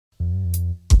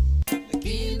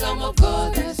kingdom of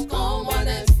God has come on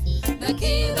earth. The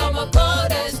kingdom of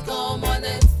God has come on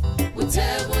earth. With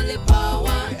heavenly power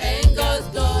and God's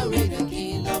glory, the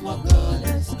kingdom of God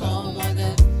has come on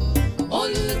earth.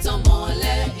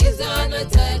 Olutomole is the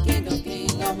anointed king, the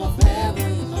kingdom of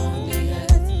heaven on the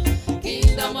earth.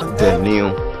 Kingdom of the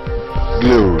new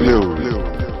glory.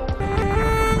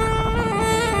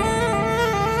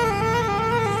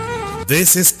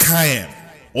 This is Kaim,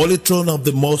 Holy Throne of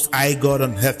the Most High God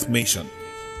on Earth Mission.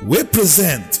 We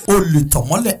present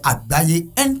Olutomole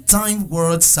Agbaye End Time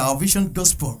World Salvation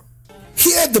Gospel.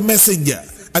 Hear the messenger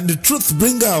and the truth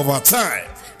bringer of our time.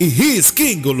 He is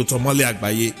King Olutomole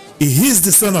Agbaye. He is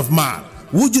the Son of Man,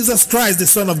 who Jesus Christ, the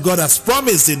Son of God, has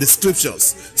promised in the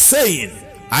scriptures, saying,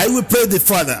 I will pray the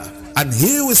Father, and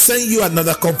he will send you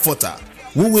another comforter,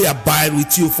 who will abide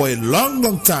with you for a long,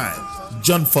 long time.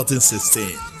 John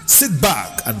 14:16. Sit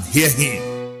back and hear him.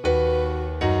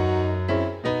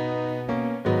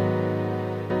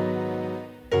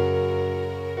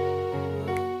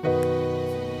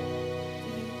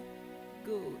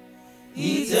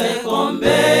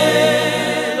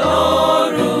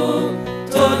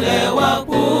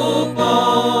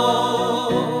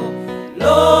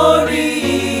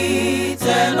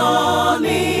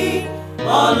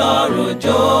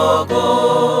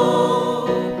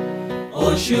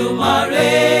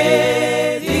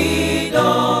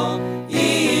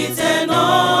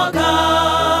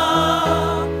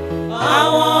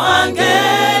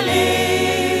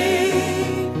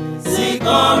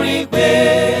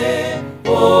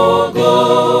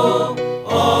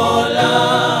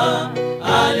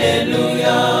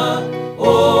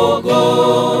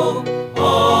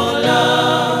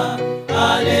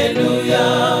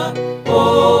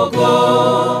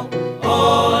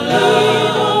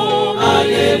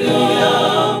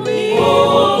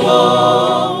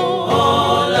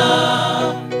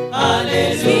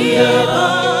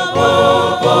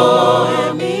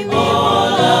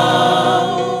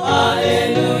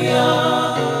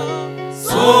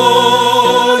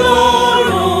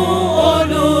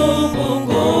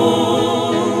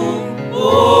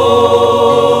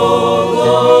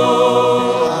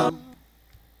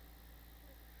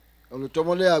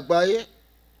 Olutomole Agbaye,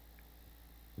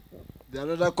 the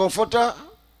another comforter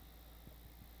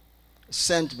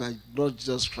sent by Lord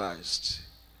Jesus Christ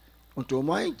unto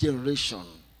my generation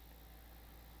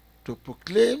to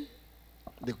proclaim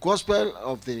the gospel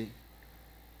of the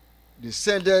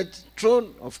descended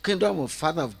throne of kingdom of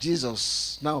Father of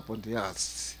Jesus now upon the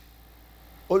earth.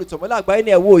 Olutomole Agbaye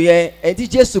ni ẹ̀wò yẹn ẹni tí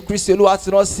Jésù Kristi Olúwa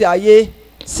ti rán sí ayé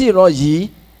sí ìran yìí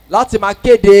láti máa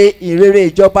kéde ìrere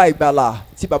ìjọba ìgbàlà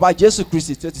tí bàbá Jésù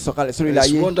Kristi tí ó ti sọ̀kalẹ̀ sórí ilẹ̀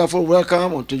ayé. It's wonderful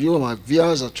welcome unto you, my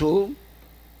viewers at home.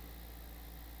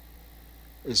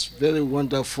 It's very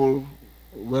wonderful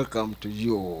welcome to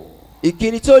you.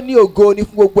 Ìkíni tó ní ògo ni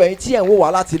fún gbogbo ẹ̀yin tí ẹ̀ ń wò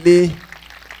wá láti lé.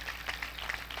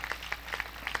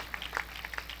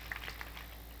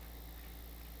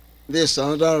 This is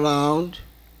another round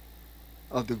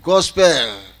of the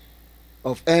gospel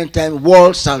of end time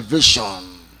world salvation.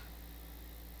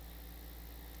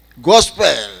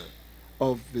 Gospel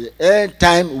of the end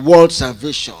time world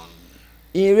salvation.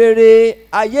 Ìrere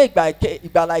ayé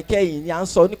ìgbàlà ìkẹyìn ni à ń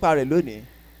sọ nípa rẹ̀ lónìí.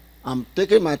 I'm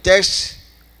taking my text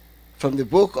from the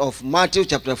book of Matthew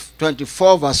chapter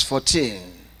 24 verse 14.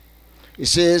 It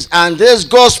says, and this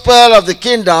gospel of the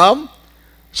kingdom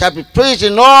shall be preached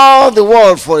in all the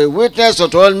world for a witness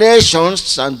unto all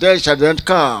nations, and then shall the end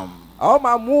come. A ó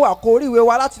máa mú àkórí ìwé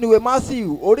wa láti ìwé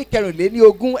Matthew orí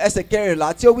 24 ẹsẹ̀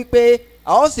 14 tí ó wí pé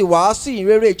a ó sì wàásù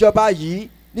ìrere ìjọba yìí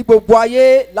ní gbogbo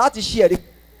ayé láti ṣe ẹ̀rí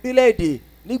orílẹ̀-èdè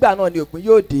nígbà náà ni òpin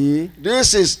yóò dé.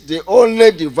 This is the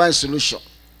only divine solution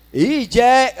èyí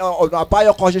jẹ́ ọ̀nà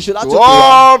àbáyọ kan ṣoṣo láti to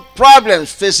all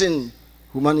problems facing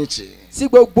humanity. sí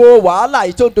gbogbo wàhálà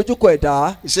yìí tó ń dojúkọ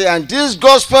ẹ̀dá. He said, and this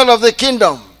gospel of the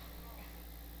kingdom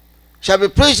shall be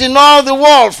preached in all the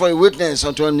world for a witness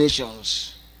unto all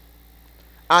nations,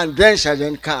 and then shall the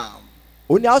end come.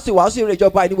 ó ní a ó sì wàásù ìrere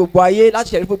ìjọba ní gbogbo ayé láti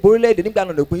ṣẹ̀rí gbogbo orílẹ̀-èdè nígbà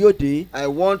náà ni òpin yóò dé.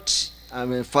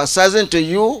 I'm emphasizing to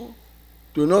you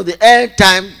to know the end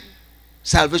time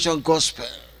salvation gospel,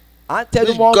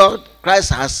 which God, Christ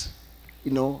has,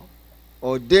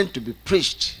 ordained to be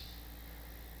preached.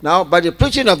 Now, by the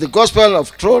preaching of the gospel of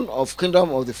throne of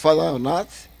kingdom of the Father on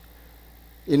earth,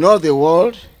 in all the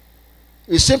world,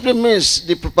 it simply means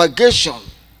the propagation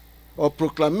or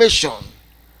proclamation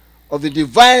of the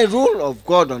divine rule of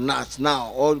God on earth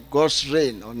now, or God's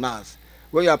reign on earth.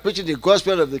 When you are preaching the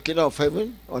gospel of the kingdom of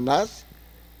heaven on earth,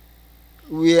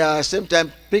 we are at the same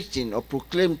time preaching or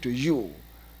proclaiming to you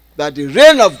that the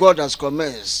reign of God has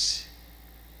commenced.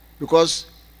 Because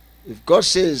If God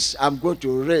says, I'm going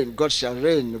to reign, God shall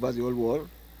reign over the whole world.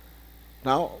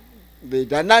 Now, the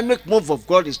dynamic move of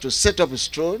God is to set up his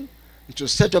throne, is to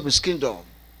set up his kingdom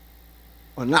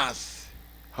on earth.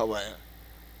 However,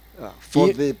 for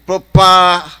Ye- the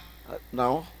proper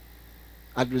now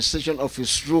administration of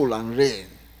his rule and reign.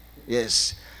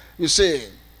 Yes. You see,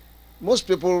 most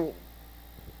people,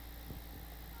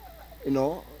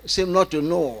 seem not to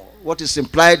know what is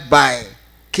implied by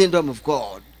kingdom of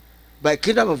God. By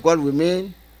kingdom of God, we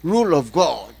mean rule of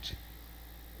God.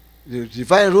 The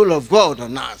divine rule of God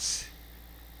on earth.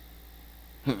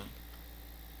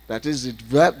 That is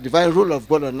the divine rule of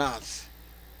God on earth.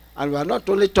 And we are not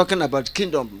only talking about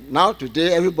kingdom. Now,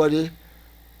 today, everybody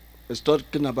is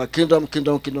talking about kingdom.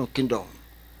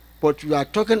 But we are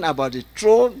talking about the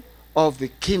throne of the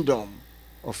kingdom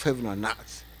of heaven and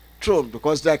earth. Throne,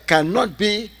 because there cannot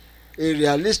be a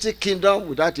realistic kingdom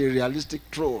without a realistic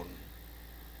throne.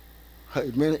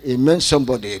 Amen,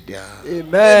 somebody there. Amen.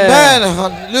 Amen.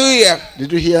 Hallelujah.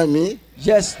 Did you hear me?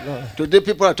 Yes, Lord. Today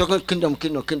people are talking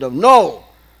kingdom. No.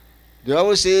 The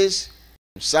Bible says,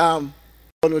 Psalm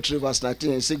 103 verse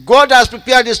 19, it says, God has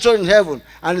prepared his throne in heaven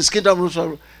and his kingdom rules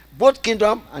over. Both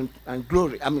kingdom and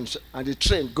glory, and the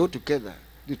throne go together.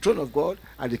 The throne of God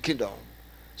and the kingdom.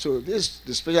 So this is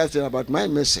the special thing about my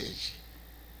message.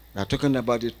 We are talking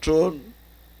about the throne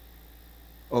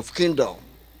of kingdom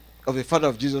of the Father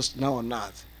of Jesus now on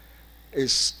earth.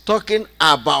 Is talking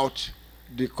about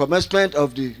the commencement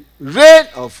of the reign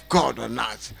of God on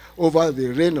earth over the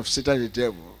reign of Satan the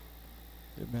devil.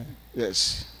 Amen.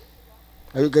 Yes.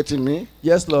 Are you getting me?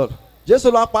 Yes, Lord.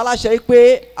 Jésù ló pa aláṣẹ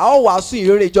pé a ó wàásù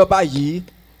ìrere ìjọba yìí.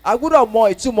 A gbọ́dọ̀ mọ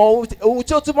ìtumọ̀ ohun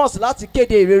tí ó túmọ̀ sí láti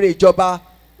kéde ìrere ìjọba.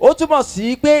 Ó túmọ̀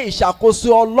sí pé ìṣàkóso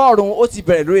Ọlọ́run ó ti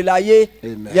bẹ̀rẹ̀ lórí ilẹ̀ ayé.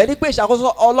 Amen. Ìyẹn ni pé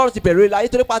ìṣàkóso Ọlọ́run ti bẹ̀rẹ̀ lórí ilẹ̀ ayé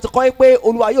torí pa ti kọ́ pé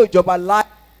Olúwa yóò jọba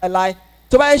láéláé.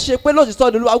 Tó bá yẹ ṣe pé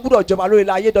lóòtítọ́ ni Olúwa gbọ́dọ̀ jọba lórí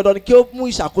ilẹ̀ ayé, dandan ni kí ó mú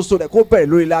ìṣàkóso rẹ̀ kó bẹ̀rẹ̀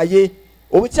lórí ilẹ̀ ayé.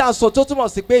 Ohun tí a ń sọ tó túmọ̀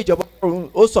sí pé ìjọba Ọlọ́run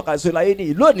ó sọ̀kalẹ̀ sórí ilẹ̀ ayé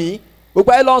nìyí lónìí.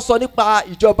 Gbogbo ayé ló ń sọ nípa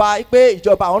ìjọba pé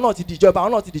ìjọba àwọn náà ti di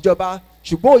ìjọba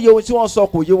ṣùgbọ́n òye ohun tí wọ́n sọ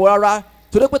kò yé wọn rárá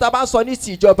torí pé tá a bá ń sọ ní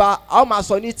ti ìjọba a ó máa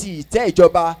sọ ní ti ìtẹ́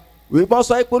ìjọba ìwé mọ́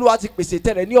sọ pé Olúwa ti pèsè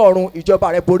tẹ́lẹ̀ ní ọ̀run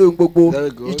ìjọba rẹ̀ borí ohun gbogbo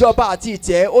Very good. ìjọba àti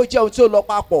ìtẹ́ ó jẹ́ ohun tí ó lọ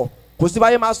papọ̀ kò sí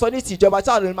báyé máa sọ ní ti ìjọba tí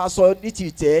àwọn ènìyàn máa sọ ní ti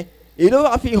ìtẹ́ èyí ló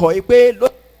wá fi hàn pé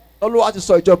Olúwa ti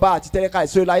sọ ìjọba àti tẹ́lẹ̀ ká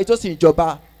ìsọ̀rọ̀ láyé tó sì ń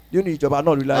jọba nínú ìjọba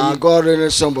náà lórí láyé. God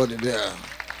reigns somebody there.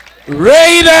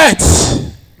 Reign it.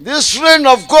 This reign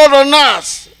of God on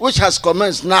earth, which has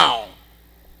commenced now,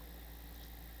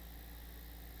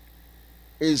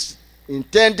 is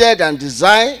intended and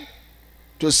designed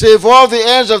to save all the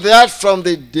ends of the earth from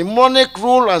the demonic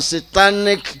rule and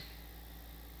satanic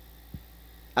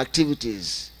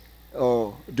activities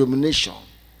or domination.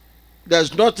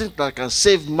 There's nothing that can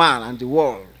save man and the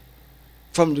world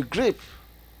from the grip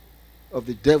of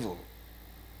the devil.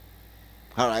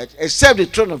 All right, except the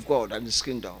throne of God and his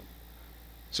kingdom.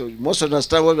 So you must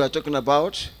understand what we are talking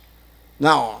about.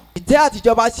 Now, ìtẹ́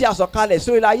àtijọba tí a sọ̀kalẹ̀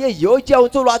sórí ilẹ̀ ayé yìí ó jẹ́ ohun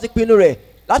tó Olúwa ti pinnu rẹ̀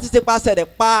láti ti pasẹ̀ rẹ̀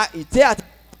pa ìtẹ́ àti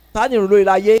Sátánì run lórí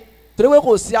ilẹ̀ ayé torí pé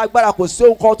kò sí agbára kò sí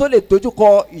ohun kan tó lè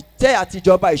dojúkọ ìtẹ́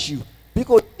àtijọba èṣù bí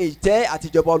kò ṣe ìtẹ́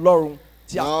àtijọba Ọlọ́run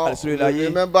tí a now sọ̀kalẹ̀ sórí ilẹ̀ ayé.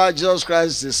 remember Jesus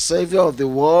Christ, the Savior of the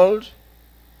world.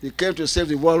 He came to save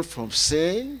the world from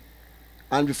sin.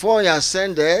 And before he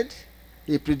ascended,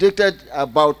 he predicted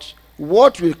about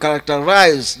what will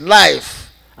characterize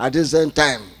life at this end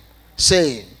time,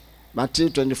 saying, Matthew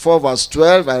 24 verse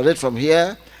 12, I read from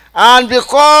here, and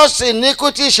because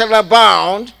iniquity shall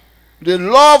abound, the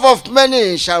love of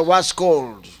many shall wax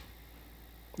cold.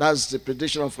 That's the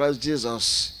prediction of Christ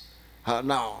Jesus.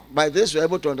 Now, by this we're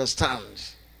able to understand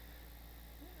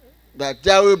that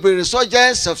there will be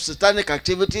resurgence of satanic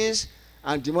activities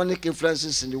and demonic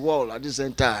influences in the world at this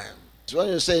end time. So when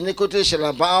you say iniquity shall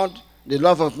abound, the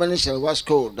love of many shall wax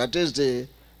cold. That is, there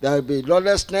will be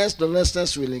lawlessness.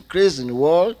 Lawlessness will increase in the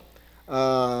world.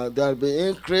 There will be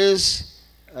increase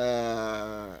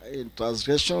in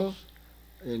transgression,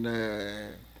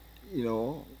 in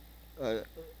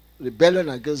rebellion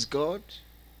against God,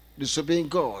 disobeying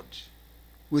God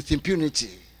with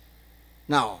impunity.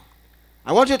 Now,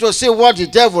 I want you to see what the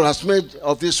devil has made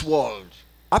of this world.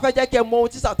 a fẹ́ jẹ́ kí ẹ mọ ohun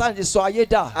tí Sátánì ti sọ ayé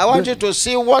dà. I want you to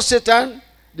see what Satan,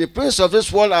 the prince of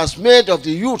this world, has made of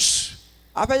the youths.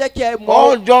 a fẹ́ jẹ́ kí ẹ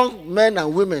All mọ young men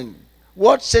and women.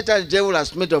 What Satan, the devil,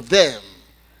 has made of them.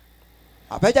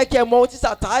 a fẹ́ jẹ́ kí ẹ mọ ohun tí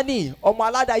Sátánì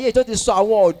ọmọ aládàáyé tó ti sọ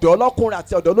àwọn ọ̀dọ́ lọ́kùnrin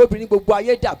àti ọ̀dọ́ lóbìnrin gbogbo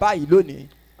ayé dà báyìí lónìí.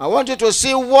 I want you to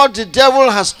see what the devil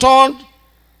has turned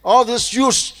all these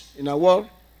youths in our world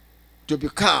to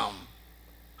become.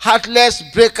 Heartless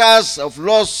breakers of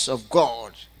laws of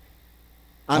God.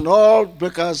 And all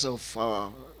breakers of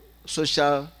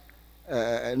social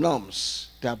norms.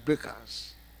 They are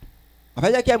breakers.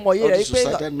 àfẹ́jẹ́ kẹ́ mọ̀ yé All rẹ̀ the wípé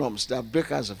societal norms, they are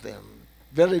breakers of them.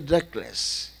 Very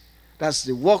reckless. That's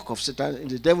the work of Satan in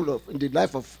the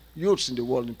life of youths in the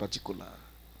world in particular.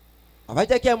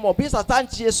 àfẹ́jẹ́ kẹ́ mọ̀ bí Sátánì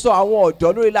ti ṣe sọ àwọn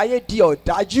ọ̀dọ́ lórí ayé di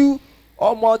ọ̀dájú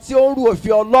ọmọ tí ó ń rú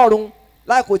òfin Ọlọ́run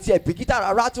láì kò tiẹ̀ bìkítà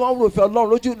rárá tí wọ́n ń rú òfin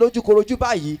Ọlọ́run lójúkorojú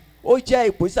báyìí ó jẹ́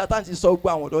ipò tí Sátánì ti sọ gbogbo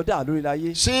àwọn ọ̀dọ́ dà lórí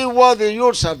ayé. See what the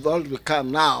youths have all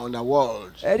become now in the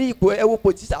world. ẹ rí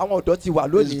ipò tí àwọn ọ̀dọ́ ti wà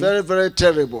It's lónìí very, very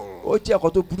terrible. ó jẹ́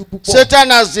ẹ̀kọ́ tó burú púpọ̀. Satan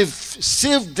has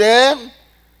deceived them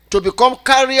to become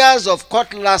carriers of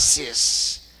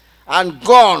cutlasses and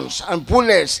guns and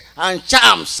bullets and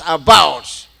charms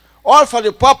about, all for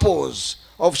the purpose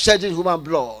of shedding human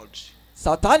blood.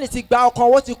 Sátánì ti gba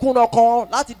ọkàn wọ́n ti kún ọkàn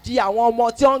láti di àwọn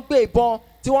ọmọ tí wọ́n ń gbé ìbọn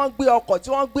tí wọ́n ń gbé ọkọ̀ tí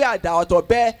wọ́n ń gbé àdá ọ̀tọ̀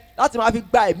bẹ́ẹ̀ láti máa fi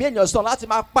gba ẹ̀mí ènìyàn sàn láti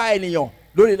máa pa ènìyàn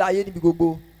lórí ayé níbi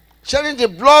gbogbo. Shedding the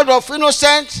blood of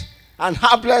innocent and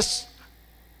harmless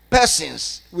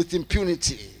persons with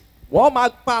impunity. wọ́n máa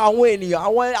pa àwọn ènìyàn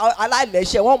àwọn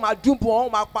aláìlẹ́ṣẹ̀ wọ́n máa dúnbù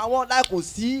wọ́n máa pa wọ́n láì kò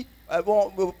sí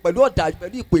pẹ̀lú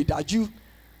ipò ìdájú.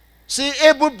 See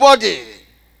able-bodied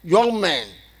young men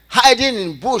hiding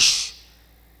in bush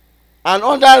and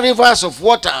under rivers of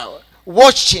water,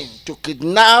 watching to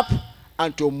kidnap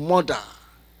and to murder.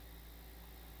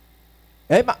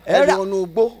 Ẹni ọ̀nà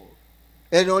ògbó,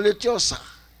 ẹni ọ̀létí ọ̀sà,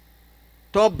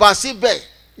 tó bá síbẹ̀,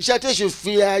 iṣẹ́ tí èṣù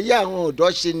fi ayé àwọn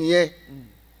ọ̀dọ́ ṣe nìyẹn.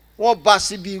 Wọ́n bá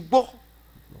síbi igbó,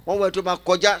 wọ́n wẹ̀ tó máa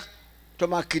kọjá, tó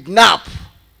máa kidnap,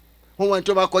 wọ́n wẹ̀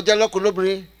tó máa kọjá lọ́kùnrin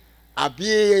lóbìnrin, àbí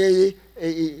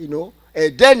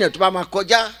ẹ̀dá ènìyàn tó bá máa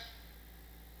kọjá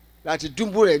láti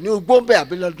dúnbò rẹ̀ ní igbó ń bẹ̀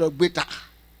àbí lọ́dọ̀ gbé ta.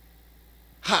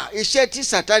 Iṣẹ́ tí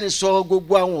Sátánì sọ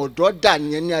gbogbo àwọn ọ̀dọ́ dà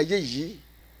nìyẹn ní ayé yìí.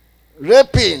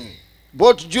 Raping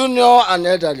both junior and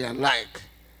elderly alike.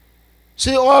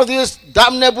 See all this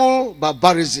damnable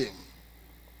barbarism,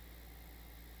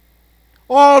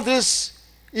 all this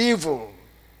evil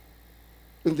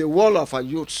in the world of our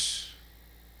youths.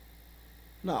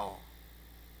 Now,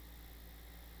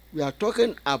 we are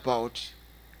talking about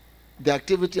the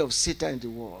activity of Satan in the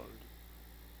world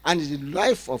and in the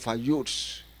life of our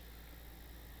youths.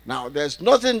 Now, there's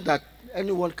nothing that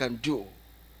anyone can do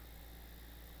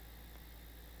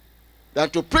than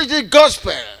to preach the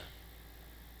gospel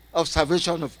of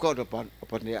salvation of God upon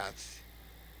the earth.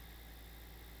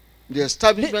 The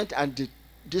establishment and the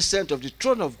descent of the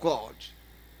throne of God,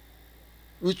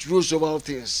 which rules over all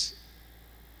things.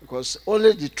 Because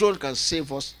only the throne can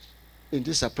save us in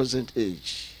this present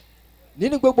age.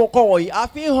 Nínú gbogbo nǹkan wọ̀nyí a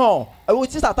fi hàn ewu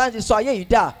tí Sátánì ti sọ ayé yìí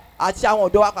dà àti àwọn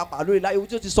ọ̀dọ́ wa pàpà lórí ewu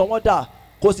tí ó ti sọ wọ́n dà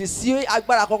kò sì sí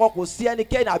agbára kankan kò sí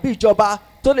ẹnikẹ́ni àbí ìjọba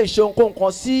tó lè ṣe ohunkóhun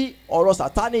kan sí ọ̀rọ̀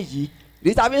Sátánì yìí.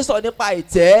 Èyí tá a fi ń sọ nípa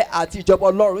ìtẹ́ àti ìjọba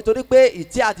Ọlọ́run nítorí pé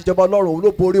ìtẹ́ àti ìjọba Ọlọ́run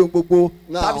ló borí ohun gbogbo.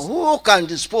 Now, who can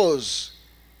dispose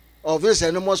of this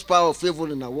enormous power of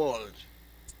evil in the world?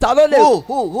 Ta ló lè.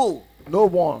 Who? No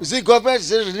one. Is it government?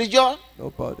 Is it religion?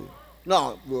 Nobody.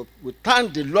 No, we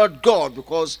thank the Lord God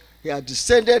because He has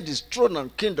descended His throne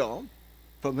and kingdom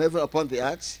from heaven upon the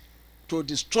earth to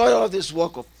destroy all this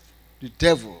work of the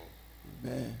devil.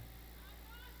 Amen.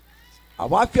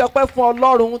 Àwa fi ọpẹ́ fún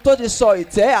Ọlọ́run tó ti sọ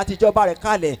ìtẹ́ àti ìjọba rẹ̀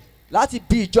kalẹ̀ láti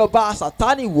bí ìjọba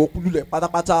Sátánì wó lulẹ̀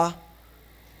pátápátá.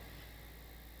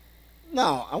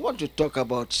 Now, I want to talk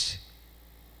about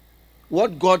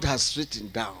what God has written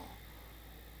down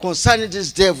concerning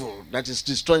this devil that is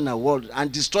destroying our world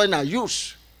and destroying our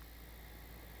youth.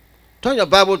 Turn your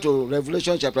Bible to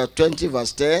Revelation chapter 20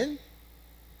 verse 10.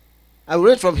 I will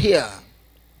read from here.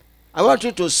 I want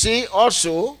you to see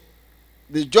also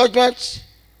the judgment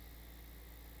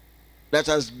that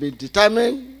has been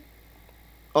determined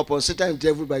upon Satan and the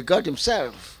devil by God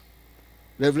Himself.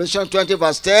 Revelation 20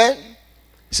 verse 10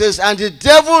 says, "And the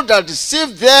devil that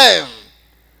deceived them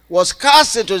was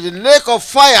cast into the lake of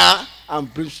fire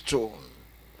and brimstone,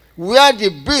 where the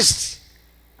beast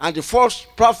and the false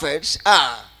prophets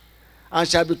are, and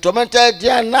shall be tormented day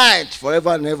and night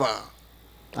forever and ever.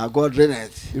 And God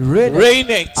reigneth."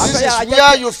 Reigneth. This is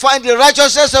where you find the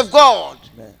righteousness of God.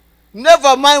 Amen.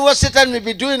 Never mind what Satan may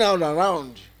be doing all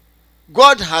around.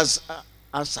 God has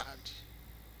answered.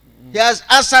 He has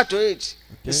answered to it.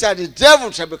 He said, "The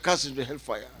devil shall be cast into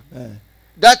hellfire." Amen.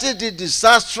 That is the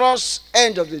disastrous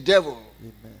end of the devil.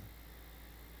 Amen.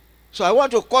 So I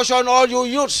want to caution all you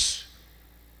youths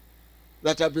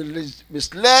that have been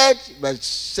misled by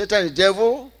Satan the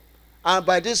devil and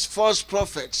by these false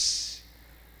prophets.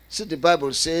 See, the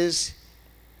Bible says,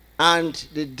 "And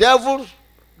the devil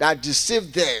that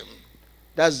deceived them,"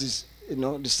 that's this,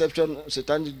 deception,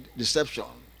 satanic deception,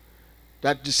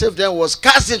 that deceived them was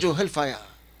cast into hellfire.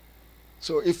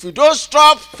 So if you don't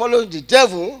stop following the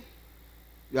devil,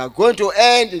 You are going to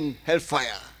end in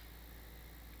hellfire,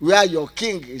 where your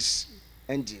king is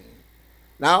ending.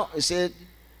 Now, he said,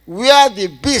 where the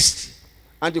beast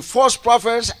and the false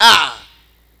prophets are,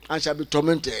 and shall be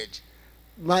tormented.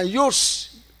 My youth,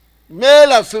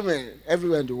 male and female,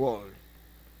 everywhere in the world,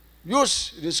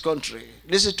 youth in this country,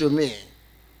 listen to me.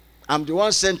 I'm the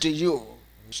one sent to you.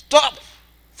 Stop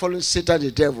following Satan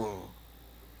the devil,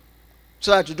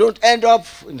 so that you don't end up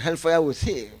in hellfire with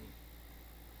him.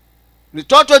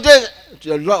 Return today to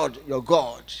your Lord, your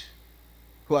God,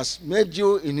 who has made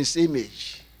you in his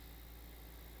image,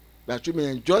 that you may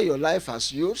enjoy your life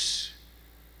as youth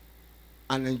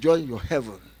and enjoy your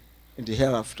heaven in the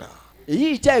hereafter.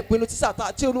 èyí jẹ́ ìpinnu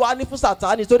tí olúwa ní fún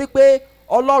sátánì torí pé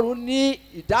ọlọ́run ní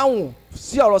ìdáhùn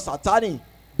sí ọ̀rọ̀ sátánì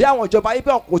bí àwọn ìjọba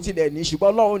ibẹ̀ kò tilẹ̀ ní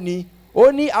ṣùgbọ́n ọlọ́run ní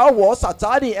ó ní àwọ̀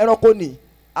sátánì ẹranko ní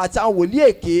àti àwọn wòlíì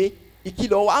èké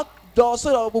ìkìlọ̀ wa lọ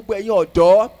sọ́dọ̀ gbogbo ẹ̀yin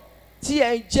ọ̀dọ́ tí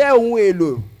ẹ̀ ń jẹ́ ohun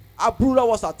èlò aburú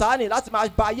lọ́wọ́ sátánì láti máa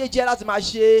ba ayé jẹ́ láti máa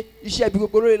ṣe iṣẹ́ ibi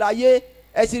gbogbo lórí ayé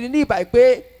ẹ ti rí ní ìbàyí pé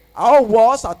a ó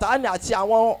wọ sátánì àti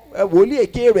àwọn wòlíì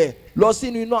èké rẹ̀ lọ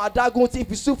sínú iná adágún tí ń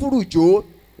fi súfúrù jó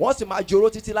wọ́n sì máa jòrò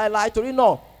títí láéláé torí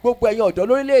náà gbogbo ẹ̀yin ọ̀dọ́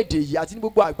lórílẹ̀‐èdè yìí àti ní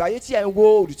gbogbo àgbáyé tí ẹ̀ ń wo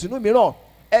olùtùnú mìíràn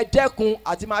ẹ dẹ́kun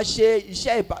àti máa ṣe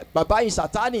iṣẹ́ bàbá yìí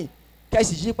sátánì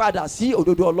kẹ́sì yí padà sí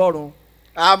òdodo ọlọ́run.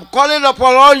 I'm calling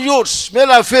upon all youths,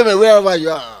 male and female, wherever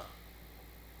you are.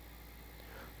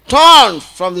 Turn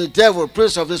from the devil,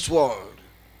 prince of this world.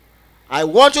 I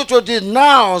want you to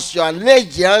denounce your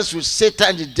allegiance with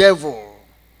Satan the devil.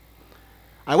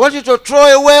 I want you to throw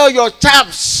away all your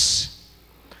chaps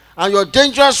and your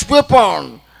dangerous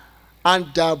weapon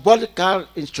and diabolical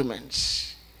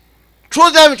instruments. Throw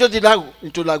them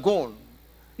into lagoon.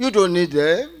 You don't need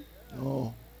them.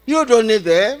 No. You don't need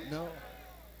them. No.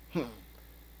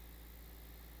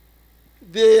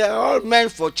 They are all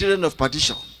meant for children of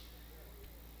perdition.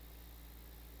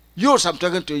 Youths, I'm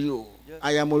talking to you. Yes.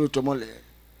 I am Olutomole.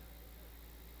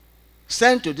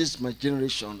 Sent to this my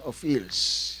generation of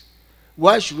ills.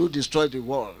 Why should you destroy the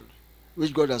world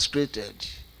which God has created?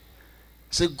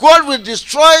 Say, God will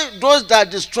destroy those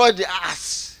that destroy the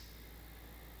earth.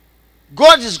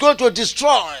 God is going to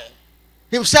destroy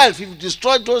himself. He will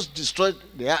destroy those who destroy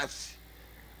the earth.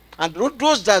 And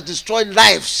those that destroy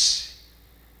lives.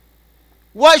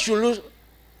 Why should you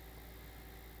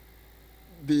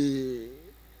be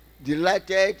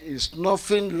delighted in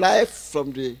snuffing life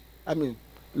from the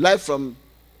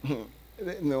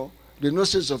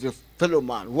noses of your fellow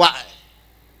man? Why?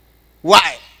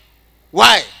 Why?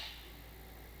 Why?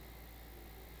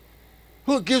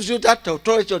 Who gives you that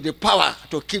authority or the power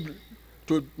to kill,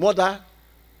 to murder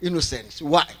innocents?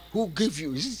 Why? Who gives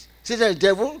you? Is it the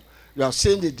devil? You have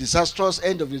seen the disastrous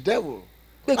end of the devil.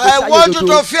 I want you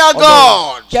to fear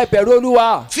God. Fear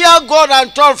God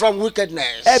and turn from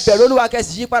wickedness.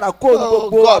 Oh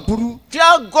God.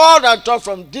 Fear God and turn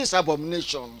from these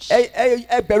abominations.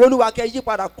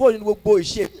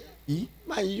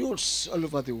 My youths all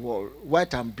over the world,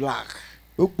 white and black.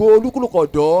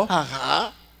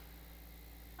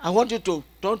 I want you to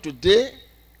turn today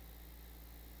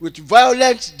with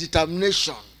violent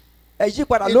determination into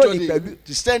the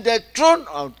descended throne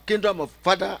of kingdom of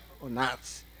Father on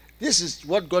earth. This is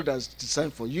what God has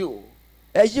designed for you.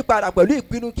 I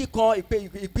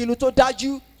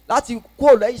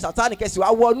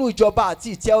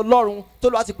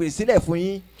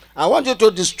want you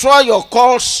to destroy your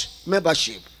cult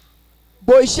membership.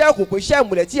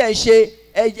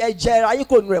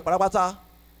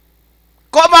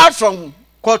 Come out from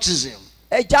cultism.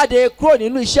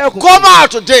 Come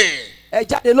out today.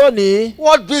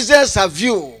 What business have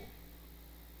you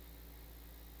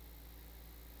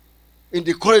in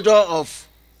the corridor of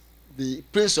the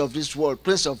prince of this world,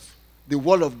 prince of the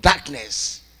world of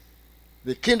darkness?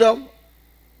 The kingdom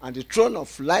and the throne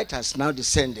of light has now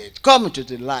descended. Come into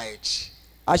the light.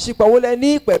 What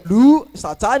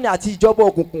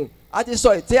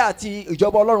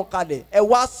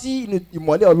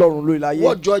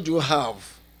joy do you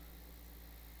have?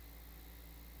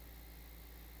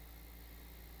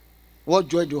 What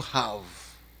joy do you have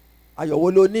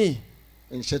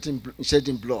in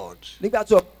shedding blood? This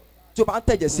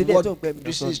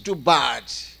is too bad.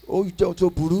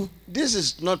 This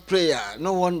is not prayer.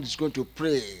 No one is going to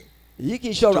pray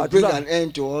to bring an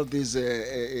end to all this,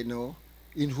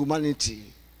 inhumanity,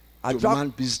 to man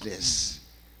business.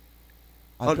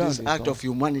 All this act of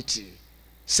humanity,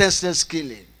 senseless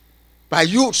killing by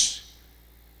youths.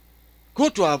 Go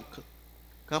to our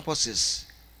campuses,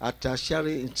 at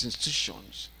tertiary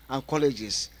institutions and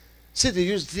colleges. See the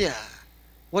youth there,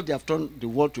 what they have turned the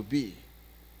world to be.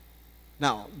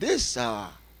 Now, these are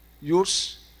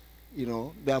youths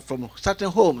they are from certain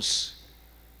homes.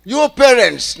 You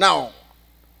parents now,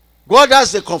 God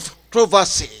has a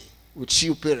controversy with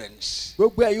you parents.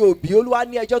 gbogbo ẹ̀yin òbí olúwa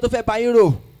ní ẹjọ́ tó fẹ́ bá yín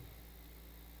rò.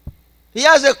 He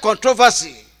has a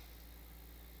controversy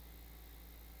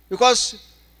because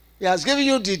he has given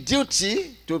you the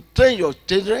duty to train your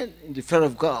children in the fear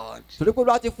of God, torí pé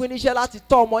olúwa ti fún níṣẹ́ láti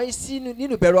tọ́ ọmọ yín sínú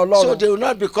nínú ìbẹ̀rù so ọlọ́run. they will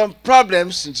not become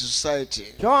problems in society.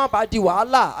 kí wọ́n bá di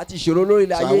wàhálà àti ìṣòro lórí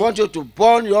ilẹ̀ So I ayé. want you to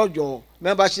burn your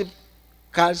membership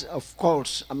cards of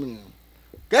cults.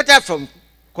 Get out from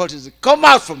cultism. Come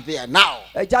out from there now.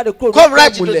 ẹ jáde kúrò Come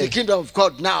right nínú into the ìmùlẹ̀ kingdom of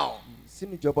God now.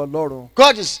 sínú ìjọba ọlọ́run.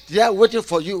 God is there waiting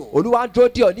for you. olúwa ń dúró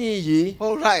dì ọ́ ní iyì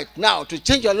All right, now to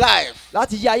change your life.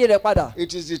 láti yí ayé rẹ padà.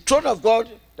 It is the throne of God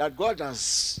that God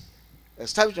has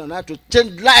established on earth to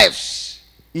change lives.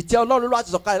 ìtẹ́ ọlọ́run ló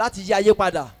láti sọ̀kalẹ̀ láti yí ayé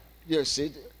padà. Yes,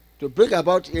 to bring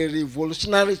about a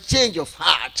revolutionary change of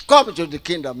heart. Come into the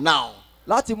kingdom now.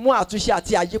 láti mú àtúnṣe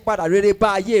àti àyípadà rere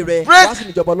bá ayé rẹ Break. wá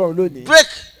sínú ìjọba ọlọ́run lónìí. Break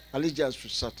allegiance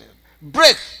with Satan.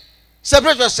 Break.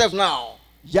 Separate yourself now.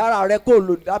 yára rẹ kó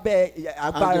lò lábẹ́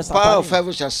agbára And the power of Sátánì.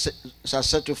 heaven shall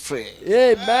set you free.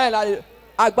 amen.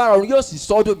 agbára ọ̀run yóò sì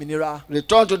sọ ọ́ dòmìnira.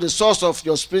 Return to the source of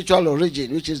your spiritual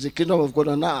origin, which is the kingdom of God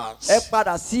on earth. ẹ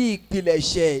padà sí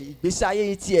ìpilẹ̀ṣẹ̀ ìgbésí ayé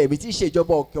yìí ti ẹ̀mí tí í ṣe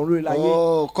ìjọba òkè ọ̀run lórí ayé.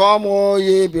 Oh, come, O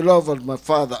ye beloved of my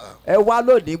Father, ẹ wá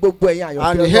lónìí gbogbo ẹ̀yin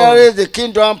and àyànfẹ́ here ọlọ́run. is the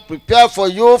kingdom prepared for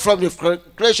you from the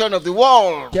creation of the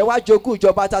world. kẹ wá jogún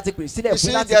ìjọba tá a ti pèsè sílẹ̀ You fún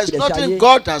see, láti there's ìpilẹ̀ṣẹ̀ nothing ayé.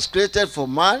 God has created for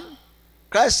man.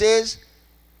 Christ says,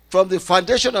 from the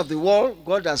foundation of the world,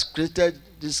 God has created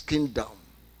this kingdom.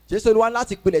 jésù olúwa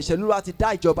láti ìpilẹ̀ṣẹ̀ lórí láti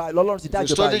dá ìjọba lọ́lọ́run ti dá You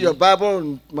ìjọba study your yìí. Bible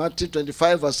in Matthew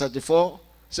 25, verse 34.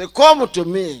 Say, come to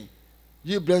me,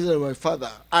 you blessed of my Father,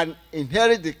 and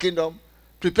inherit the kingdom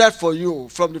prepared for you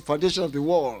from the foundation of the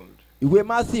world. ìwé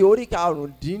Mátíù orí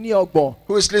karùndínlọ́gbọ̀n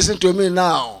Who is listening to me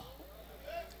now?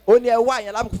 ó ní ẹ wá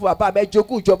àyàn lábùkún fún bàbá mi ẹ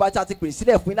jogún ìjọba tá a ti pèsè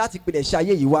sílẹ̀ fún yín láti ìpilẹ̀ṣẹ̀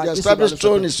ayé yìí wá. The Jésù established Olúwa ló sọ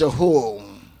throne bẹ́ẹ̀. is your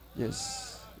home. Yes.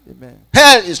 Amen.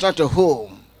 Hell is not a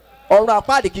home. ọ̀run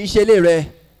àpáàdì kì í ṣe ilé rẹ.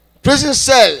 Prison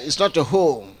cell is not a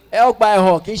home. ọgbà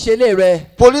ẹ̀wọ̀n kì í ṣe ilé rẹ.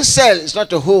 Police cell is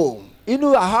not a home.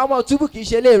 inú àhámọ́ túbú kì í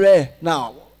ṣe ilé rẹ.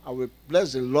 Now, I will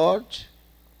bless the Lord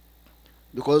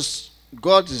because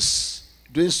God is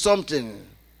doing something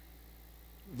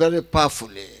very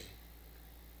powerfully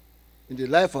in the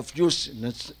life of youth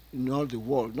in all the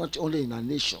world, not only in our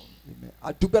nation.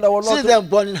 àdúgbò lọ́wọ́ See lọ́dún. them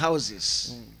burning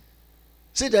houses.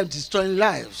 See them destroying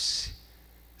lives.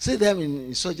 See them in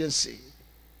insurgency.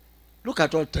 Look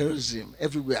at all terrorism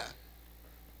everywhere.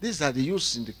 These are the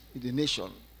youths in the nation.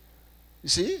 You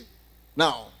see?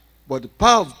 Now, but the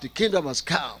power of the kingdom has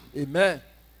come Amen.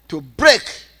 to break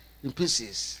in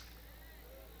pieces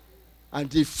and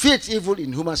defeat evil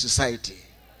in human society.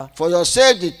 For your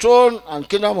sake, the throne and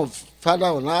kingdom of Father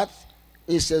on earth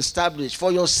is established.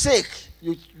 For your sake,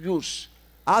 you use.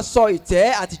 a sọ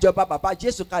ìtẹ́ àtijọba bàbá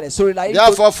Jésù kalẹ̀ sórí ilẹ̀ ayé.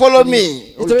 Therefore, follow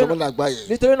me.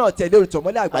 nítorí náà tẹ̀lé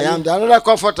olùtọ̀mọ́lẹ̀ I am àgbáyé. the another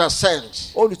comforter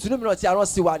sent. olùtúnú mìíràn tí a rán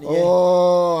sí wa nìyẹn.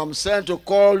 Oh, I'm sent to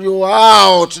call you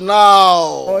out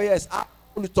now. oh yes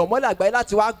olùtọ̀mọ́lẹ̀ àgbáyé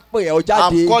láti wá pè ẹ́ ọ I'm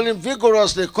jáde. calling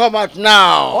vigorously. Come out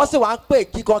now. wọ́n sì wá ń pè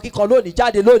kíkan lónìí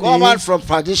jáde Come out lónìí. from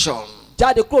perdition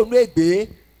jáde kúrò nínú ègbé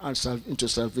and into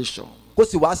salvation. kó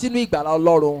sì wá sínú ìgbàlà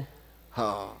Ọlọ́run.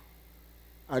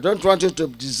 I don't want you to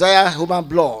desire human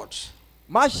blood,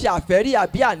 má ṣe àfẹ́rí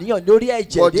àbí àníyàn lórí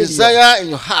ẹ̀jẹ̀ but lẹ́yìn. desire in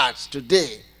your heart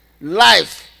today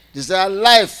life. Desire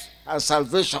life and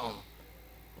salvation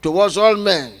towards all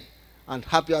men, and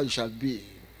happier you shall be.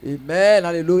 amen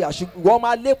hallelujah. ṣùgbọ́n wọ́n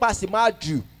máa lépa sí máa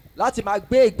dù láti máa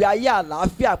gbé ìgbé ayé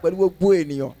àlàáfíà pẹ̀lú gbogbo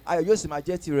ènìyàn ayọ̀ yóò sì máa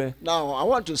jẹ́ tirẹ̀. Now, I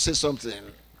want to say something.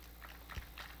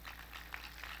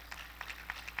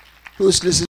 Who's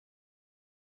listening?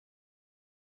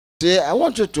 Today, I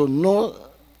want you to know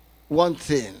one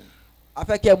thing. a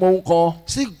fẹ́ kẹ́ ẹ mọ ohun kan.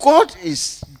 See, God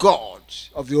is God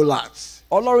of the whole earth.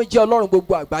 Ọlọ́run jẹ́ Ọlọ́run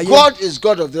gbogbo àgbáyé. God is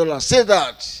God of the whole earth. Say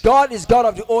that. God is God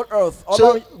of the whole earth.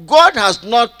 So, Ọlọ́run God has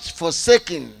not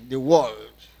forsaken the world.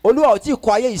 Olúwa ò tí ì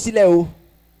kọ ayé yìí sílẹ̀ o.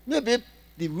 Maybe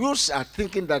the youths are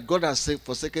thinking that God has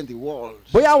forsaken the world.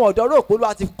 bóyá àwọn ọ̀dọ́ rò pé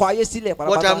Olúwa ti kọ ayé sílẹ̀ But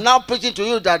I'm pátápátá. now preaching to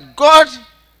you that God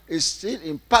is still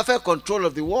in perfect control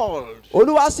of the world.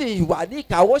 Olúwa sì wà ní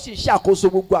ìkáwọ́ sì ń ṣàkóso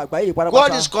gbogbo àgbáyé yìí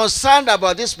God is pátápátá. concerned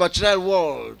about this material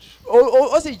world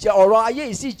ó sì jẹ́ ọ̀rọ̀ ayé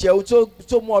yìí sì jẹ́ ohun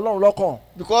tó mú Ọlọ́run lọ́kàn.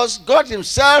 because God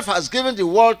Himself has given the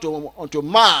world unto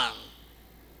man.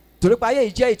 torí pé ayé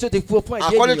yìí jẹ́ èyí tó ti fún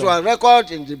ẹ̀jẹ̀ According to ènìyàn. our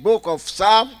record in the book of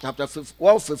Psalm, chapter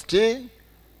 115,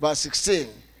 verse 16,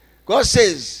 God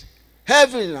says,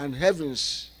 heaven and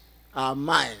heavens are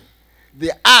mine.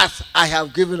 The earth I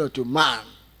have given unto man.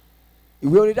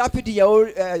 ìwé orin Dáfídì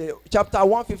yẹn chapter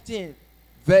 115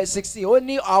 verse 16 ó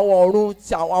ní àwọn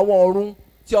ọ̀run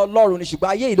tí Ọlọ́run ni ṣùgbọ́n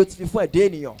ayé yìí ló ti fi fún ẹ̀dá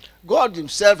ènìyàn. God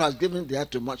himself has given the earth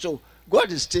to man. So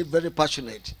God is still very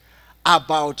passionate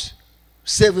about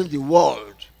saving the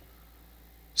world.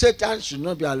 Satan should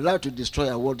not be allowed to destroy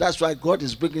our world. That's why God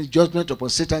is bringing judgment upon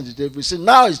Satan and the devil. See,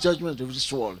 now is judgment of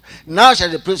this world. Now shall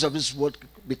the prince of this world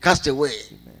be cast away.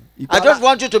 I don't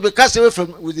want you to be cast away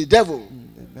with the devil.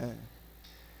 Amen.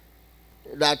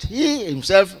 That he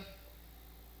himself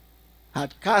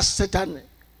had cast Satan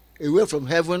away from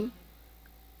heaven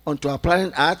onto our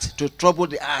planet earth to trouble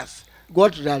the earth.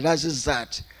 God realizes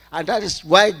that. And that is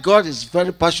why God is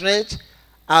very passionate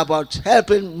about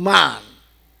helping man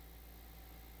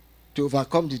to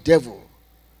overcome the devil.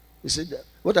 You see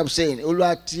what I'm saying?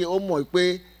 Olúwa tí ó mọ̀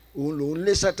pé òun lòun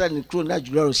lé Sátánì kúrò ní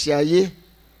àjùlọ ọ̀rọ̀ sí ayé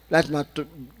láti máa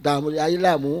dààmú ayé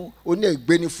láàmú ó ní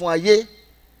ègbéni fún ayé.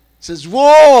 Says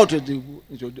woe to the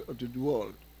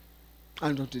world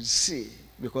and unto the sea,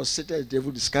 because Satan the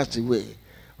devil is cast away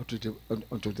onto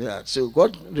the earth. So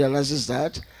God realizes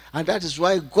that, and that is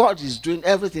why God is doing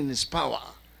everything in his power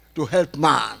to help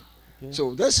man. Okay.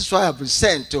 So this is why I've been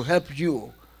sent to help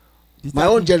you. My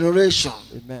own generation.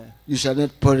 Amen. You shall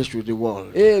not perish with the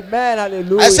world. Amen.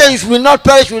 Hallelujah. I say you will not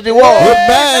perish with the world.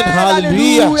 Amen.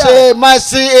 Hallelujah. Say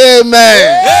mercy.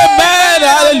 Amen. Amen.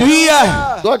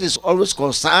 Hallelujah. God is always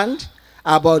concerned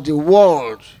about the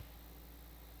world.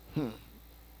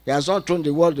 He has not thrown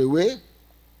the world away.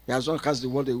 He has not cast the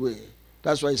world away.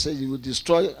 That's why he said he will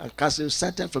destroy and cast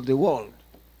Satan from the world.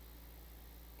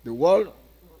 The world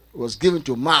was given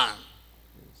to man.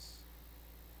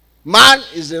 Man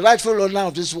is the rightful owner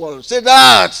of this world. Say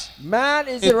that. Man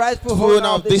is the rightful owner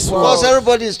of this world. Because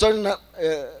everybody is turning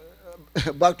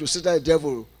back to Satan, the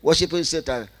devil, worshiping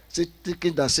Satan,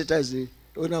 thinking that Satan is the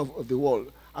owner of the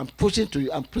world. I'm preaching to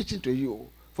you,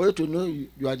 for you to know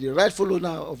you are the rightful owner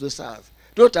of this earth.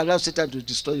 Don't allow Satan to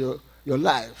destroy your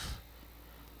life.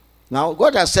 Now,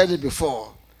 God has said it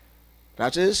before.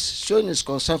 That is, showing his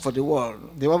concern for the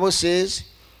world. The Bible says,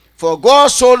 for God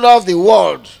so loved the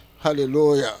world.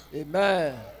 Hallelujah.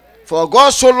 Amen. For God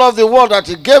so loved the world that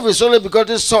he gave his only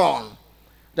begotten Son,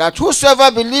 that whosoever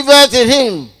believeth in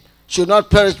him should not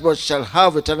perish but shall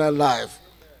have eternal life.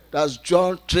 That's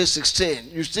John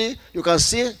 3:16. You see, you can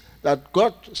see that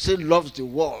God still loves the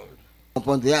world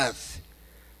upon the earth.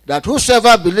 That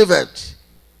whosoever believeth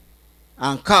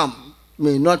and come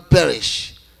may not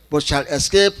perish, but shall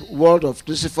escape world of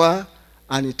Lucifer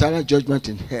and eternal judgment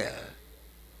in hell.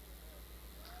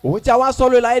 Òun tí a wá sọ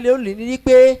lórí ayé lónìí ni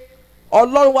pé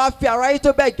Ọlọ́run wá fi aráyé tó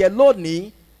bẹ́ẹ̀ gẹ́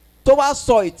lónìí tó wá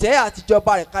sọ ìtẹ́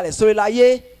àtijọba rẹ̀ kalẹ̀ sórí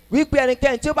ayé wípé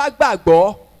ẹnikẹ́ni tí ó bá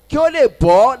gbàgbọ́ kí ó lè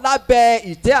bọ́ lábẹ́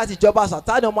ìtẹ́ àtijọba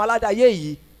Sátánì ọmọ aládàáyé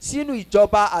yìí sínú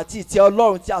ìjọba àti ìtẹ́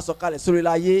Ọlọ́run tí a sọ kalẹ̀ sórí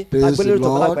ayé agbélérò tó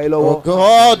bá lágbàáyé lọ́wọ́.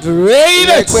 God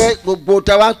reigneth. Pé gbogbo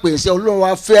táwa ń pè sí Ọlọ́run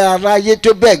wá fẹ́ aráyé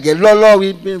tó bẹ́ẹ̀ gẹ́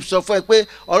lọ́lọ́run sọ fún ẹ pé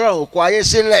Ọlọ́run kò ayé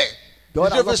sílẹ̀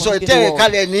ìjọba sọ ìtẹ́ rẹ̀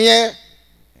kalẹ̀ nìyẹn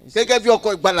gẹ́gẹ́ bí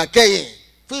ọkọ̀ ìgbàlà kẹ́yìn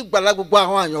fún ìgbàlà gbogbo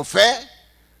àwọn àyànfẹ́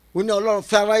ó ní Ọlọ́run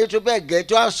fẹ́ aráyé tó bẹ́ẹ̀ gẹ́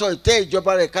tó á sọ ìtẹ́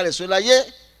ìjọba rẹ̀ kalẹ̀ sórí ayé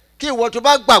kí ìwọ tó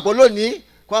bá gbàgbọ́ lónìí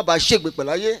kó má bàa ṣègbè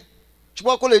pẹ̀lú ayé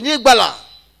ṣùgbọ́n kó lè ní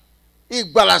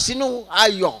ìgbàlà sínú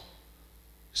ayọ̀,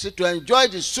 see, to enjoy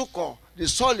the succor, the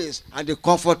solace and the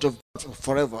comfort of God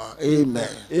forever. Amen.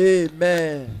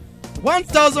 Amen.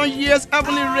 1,000 years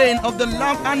heavenly reign of the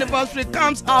Lamb anniversary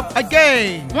comes up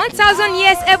again. 1,000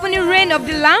 years heavenly reign of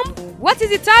the Lamb? What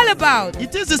is it all about?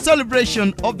 It is the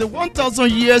celebration of the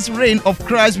 1,000 years reign of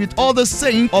Christ with all the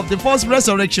saints of the first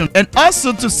resurrection, and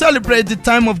also to celebrate the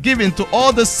time of giving to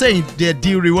all the saints their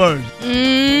due reward.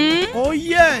 Oh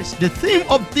yes, the theme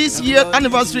of this year's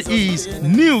anniversary is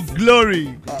New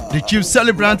Glory. The chief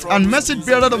celebrant and message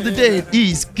bearer of the day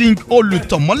is King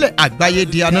Olutomole Agbaye,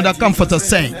 the another comforter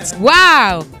saint.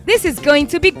 Wow, this is going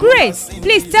to be great.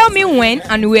 Please tell me when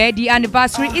and where the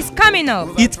anniversary is coming up.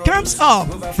 It comes up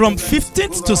from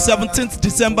 15th to 17th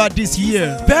December this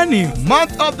year. Penny,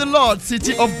 Mount of the Lord,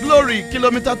 City of Glory,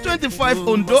 Kilometer 25,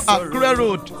 Ondo Akure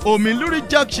Road, Omiluri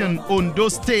Junction, Ondo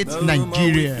State,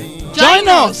 Nigeria. Join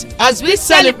us as we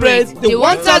celebrate the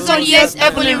 1,000 years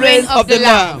heavenly reign of the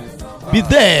Lamb. Be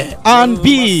there and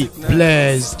be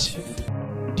blessed.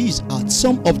 These are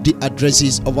some of the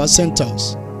addresses of our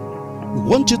centers. We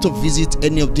want you to visit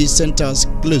any of these centers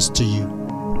close to you.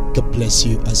 God bless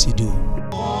you as you do.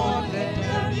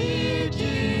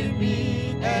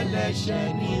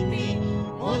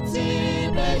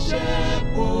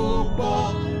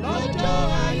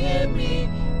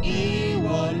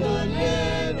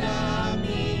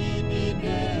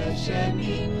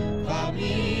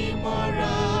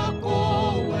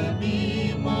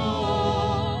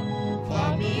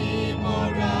 Fami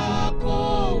mora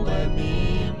ko we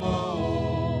mi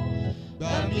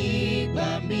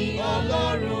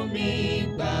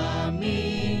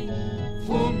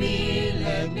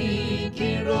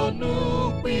ronú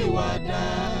pìwàdà.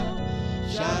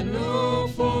 Ṣàánú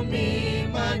fún mi,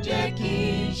 má jẹ́ kí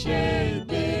n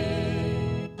ṣègbé.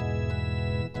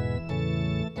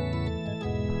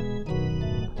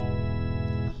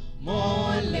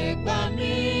 Mọ́lẹ̀ gbà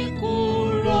mí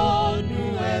kúrò nú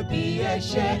ẹ̀bi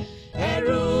ẹ̀ṣẹ̀,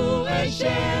 ẹ̀rù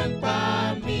ẹ̀ṣẹ̀ ń pa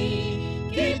mí.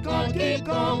 Kíkan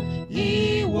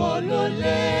ìwọ ló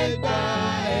lè